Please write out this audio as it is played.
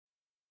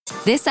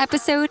This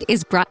episode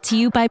is brought to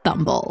you by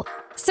Bumble.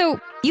 So,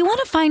 you want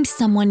to find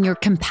someone you're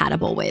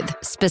compatible with,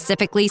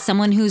 specifically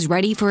someone who's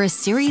ready for a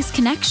serious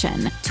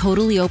connection,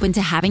 totally open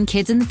to having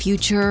kids in the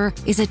future,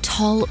 is a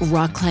tall,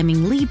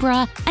 rock-climbing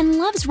Libra, and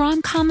loves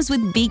rom-coms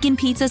with vegan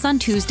pizzas on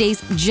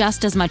Tuesdays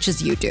just as much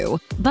as you do.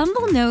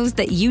 Bumble knows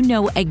that you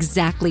know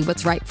exactly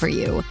what's right for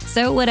you.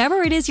 So whatever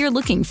it is you're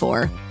looking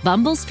for,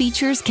 Bumble's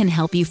features can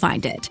help you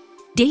find it.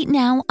 Date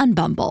now on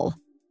Bumble.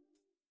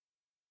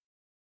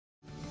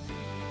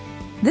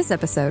 This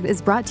episode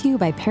is brought to you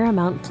by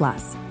Paramount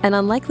Plus. An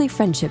unlikely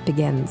friendship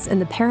begins in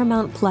the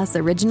Paramount Plus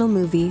original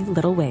movie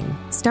Little Wing,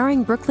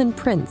 starring Brooklyn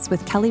Prince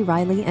with Kelly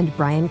Riley and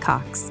Brian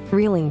Cox.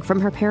 Reeling from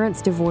her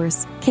parents'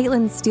 divorce,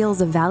 Caitlin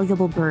steals a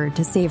valuable bird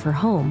to save her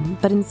home,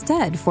 but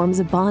instead forms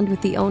a bond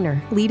with the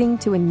owner, leading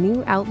to a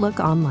new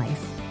outlook on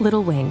life.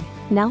 Little Wing,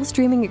 now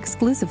streaming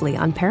exclusively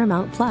on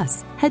Paramount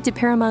Plus. Head to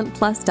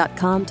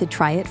ParamountPlus.com to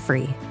try it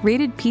free.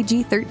 Rated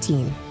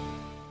PG-13.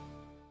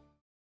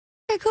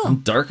 Okay, cool. I'm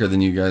darker than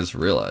you guys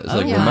realize.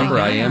 Oh, yeah. Remember,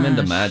 Oh, I am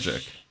into gosh.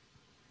 magic.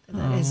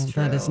 That is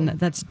true.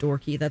 That's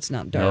dorky. That's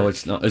not dark. No,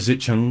 it's not. Is it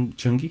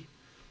chungy?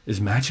 Is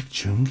magic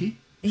chungy?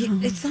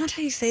 It's not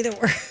how you say the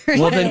word.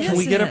 Well, then can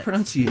we get a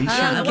pronunciation?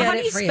 I'll Well, get how do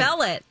it you for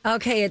spell it?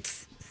 Okay,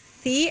 it's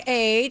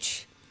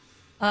CH.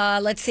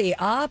 Let's see.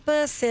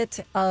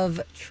 Opposite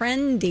of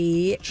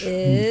trendy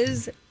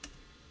is.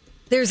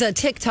 There's a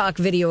TikTok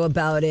video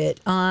about it.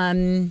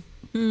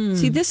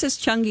 See, this is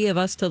chungy of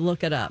us to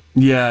look it up,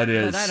 Yeah, it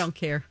is. but I don't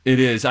care. It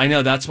is. I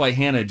know. That's why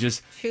Hannah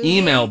just Chungy?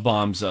 email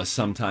bombs us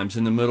sometimes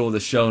in the middle of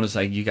the show, and it's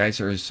like, you guys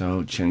are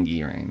so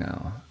chungy right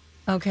now.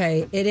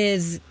 Okay, it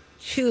is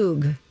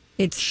chug.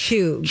 It's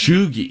chug.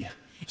 Chuggy.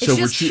 It's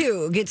just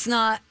chug. It's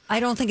not. I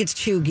don't think it's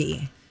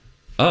chuggy.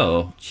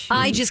 Oh.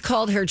 I just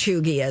called her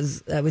chuggy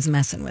as I was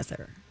messing with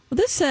her. Well,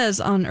 this says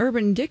on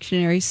Urban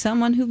Dictionary,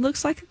 someone who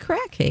looks like a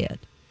crackhead.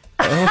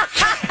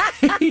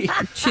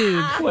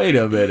 Chug. Wait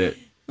a minute.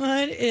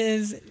 What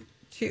is?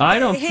 I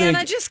don't Hannah,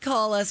 think- just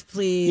call us,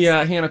 please.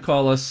 Yeah, Hannah,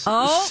 call us.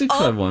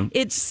 651.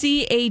 It's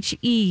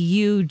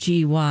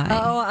CHEUGY.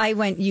 Oh, I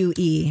went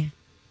UE.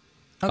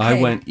 Okay.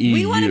 I went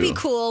We want to EU. be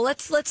cool.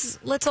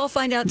 Let's all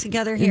find out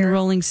together In here.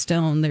 Rolling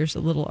Stone, there's a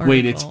little article.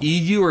 Wait, it's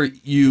EU or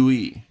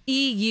UE?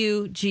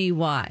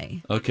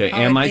 EUGY. Okay, Oh,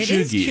 am I it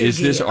is chuggy? Is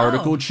this chuggy.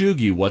 article Oh.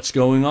 chuggy? What's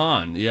going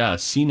on? Yeah,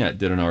 CNET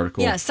did an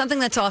article. Yeah, something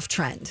that's off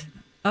trend.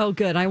 Oh,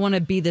 good. I want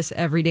to be this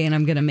every day, and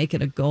I'm going to make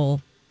it a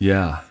goal.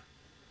 Yeah.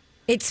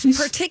 It's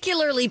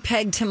particularly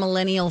pegged to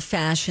millennial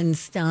fashion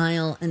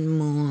style and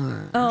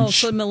more. Oh,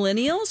 for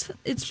millennials?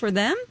 It's for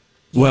them?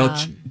 Well,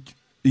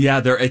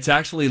 it's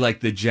actually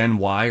like the Gen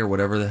Y or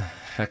whatever the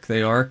heck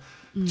they are,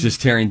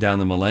 just tearing down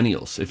the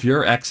millennials. If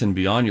you're X and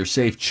beyond, you're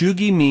safe.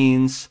 Chuggy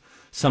means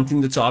something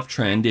that's off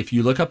trend. If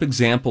you look up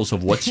examples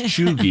of what's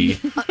chuggy,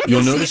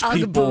 you'll notice Ugg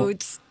people.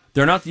 boots.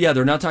 They're not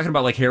talking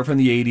about like hair from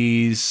the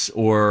 80s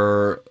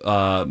or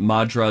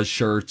Madras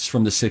shirts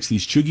from the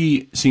 60s.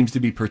 Chuggy seems to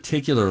be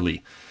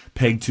particularly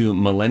pegged to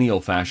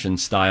millennial fashion,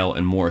 style,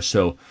 and more.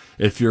 So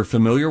if you're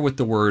familiar with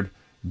the word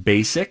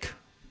basic,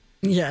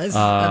 Yes,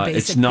 a basic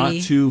it's not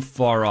bee. too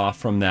far off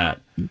from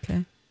that.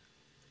 Okay.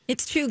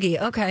 It's chuggy.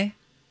 Okay,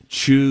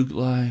 Chug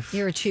life.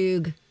 you're a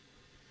chug.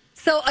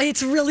 So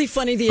it's really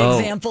funny the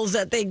examples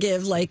that they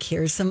give. Like,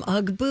 here's some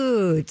Ugg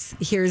boots.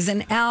 Here's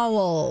an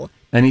owl.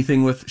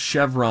 Anything with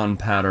chevron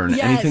pattern.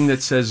 Yes. Anything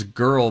that says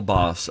girl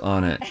boss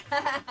on it.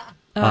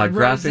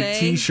 Graphic rosé.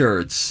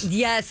 T-shirts.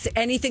 Yes,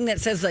 anything that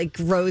says like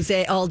rose,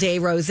 all day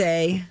rose.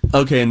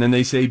 Okay, and then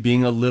they say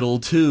being a little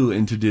too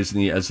into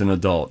Disney as an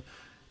adult.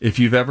 If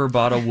you've ever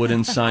bought a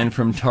wooden sign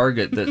from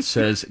Target that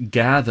says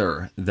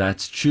 "Gather,"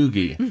 that's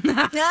chuggy.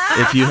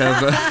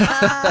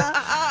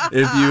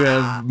 If you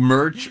have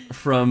merch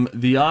from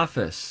The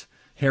Office,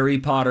 Harry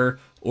Potter,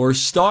 or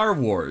Star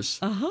Wars,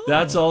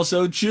 that's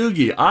also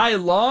chuggy. I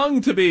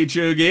long to be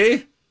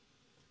chuggy.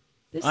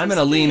 I'm going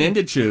to lean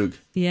into chug.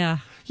 Yeah.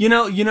 You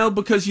know,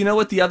 because you know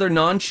what the other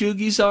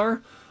non-chuggies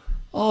are?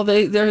 Oh,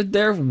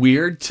 they're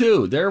weird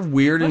too. They're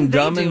weird and are they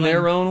dumb in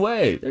their doing? own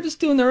way. They're just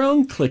doing their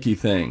own clicky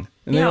thing,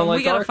 and they don't like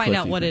we got our to find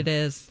out clicky what thing. it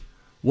is.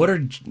 What are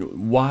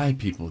why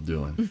people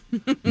doing?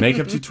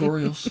 Makeup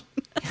tutorials?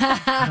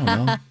 I don't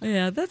know.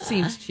 Yeah, that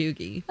seems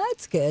chuggy.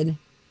 That's good.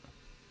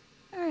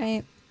 All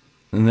right.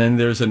 And then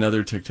there's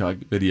another TikTok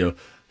video: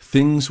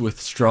 things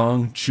with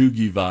strong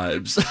chuggy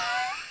vibes.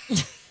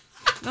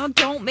 No,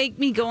 don't make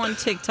me go on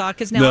TikTok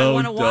because now No, I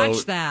want to watch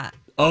don't. that.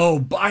 Oh,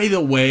 by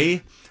the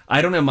way,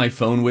 I don't have my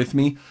phone with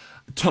me.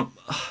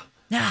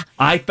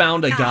 I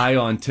found a guy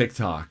on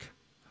TikTok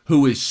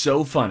who is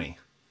so funny.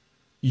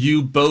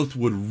 You both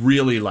would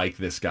really like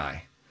this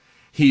guy.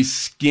 He's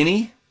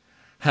skinny,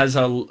 has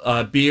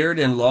a beard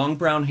and long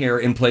brown hair,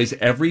 and plays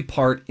every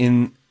part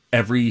in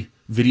every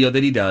video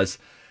that he does.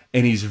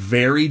 And he's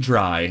very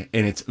dry,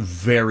 and it's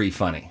very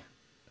funny.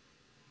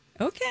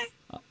 Okay.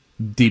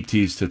 Deep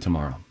tease to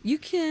tomorrow. You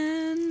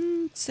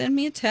can send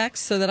me a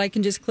text so that I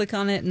can just click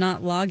on it and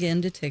not log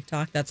into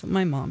TikTok. That's what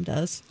my mom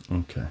does.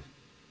 Okay.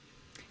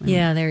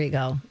 Yeah, there you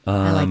go.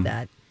 I like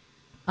that.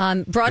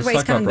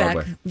 Broadway's coming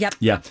back. Yep.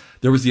 Yeah.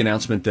 There was the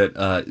announcement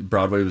that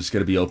Broadway was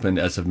going to be opened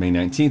as of May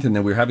 19th. And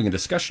then we were having a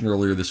discussion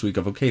earlier this week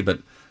of, okay, but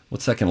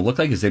what's that going to look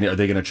like? Are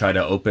they going to try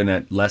to open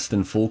at less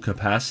than full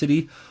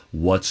capacity?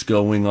 What's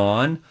going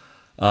on?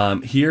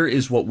 Here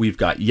is what we've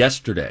got.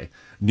 Yesterday,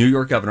 New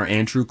York Governor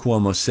Andrew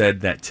Cuomo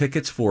said that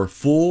tickets for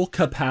full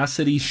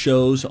capacity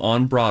shows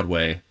on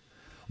Broadway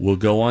will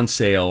go on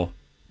sale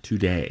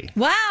today.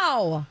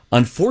 Wow.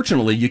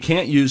 Unfortunately, you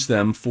can't use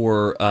them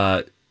for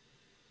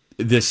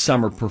this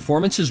summer.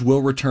 Performances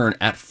will return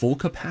at full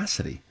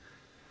capacity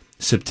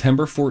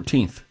September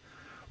 14th,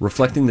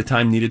 reflecting the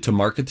time needed to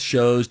market the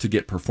shows, to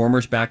get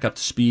performers back up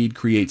to speed,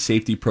 create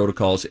safety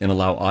protocols, and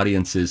allow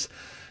audiences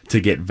to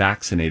get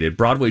vaccinated.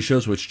 Broadway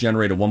shows, which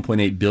generated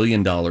 $1.8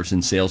 billion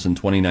in sales in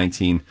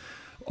 2019,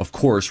 of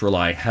course,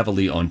 rely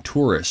heavily on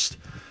tourists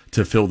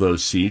to fill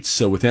those seats.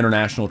 So with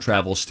international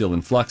travel still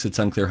in flux, it's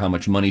unclear how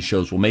much money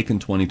shows will make in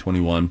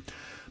 2021.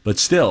 But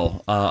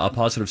still, a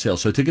positive sale.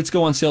 So tickets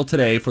go on sale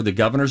today for the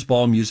Governor's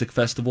Ball Music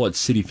Festival at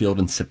Citi Field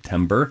in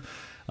September.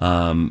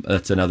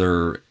 That's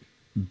another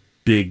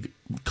big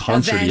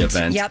concert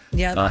event. Yep.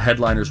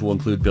 Headliners will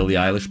include Billie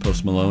Eilish,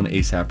 Post Malone,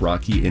 A$AP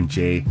Rocky, and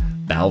J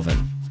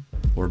Balvin.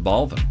 Or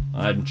Balvin.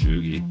 I'm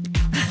Chugi.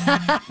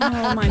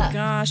 Oh my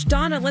gosh.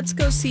 Donna, let's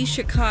go see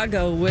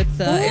Chicago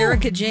with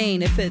Erica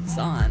Jane if it's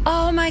on.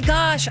 Oh my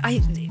gosh.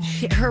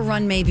 Her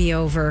run may be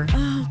over.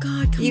 Oh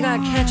God, come on. You got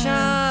to catch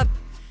up.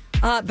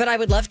 But I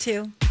would love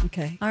to.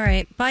 Okay. All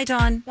right. Bye,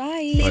 Dawn. Bye.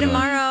 See you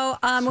tomorrow.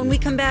 When we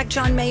come back,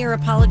 John Mayer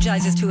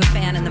apologizes to a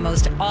fan in the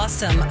most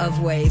awesome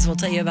of ways. We'll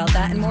tell you about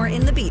that and more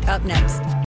in The Beat up next.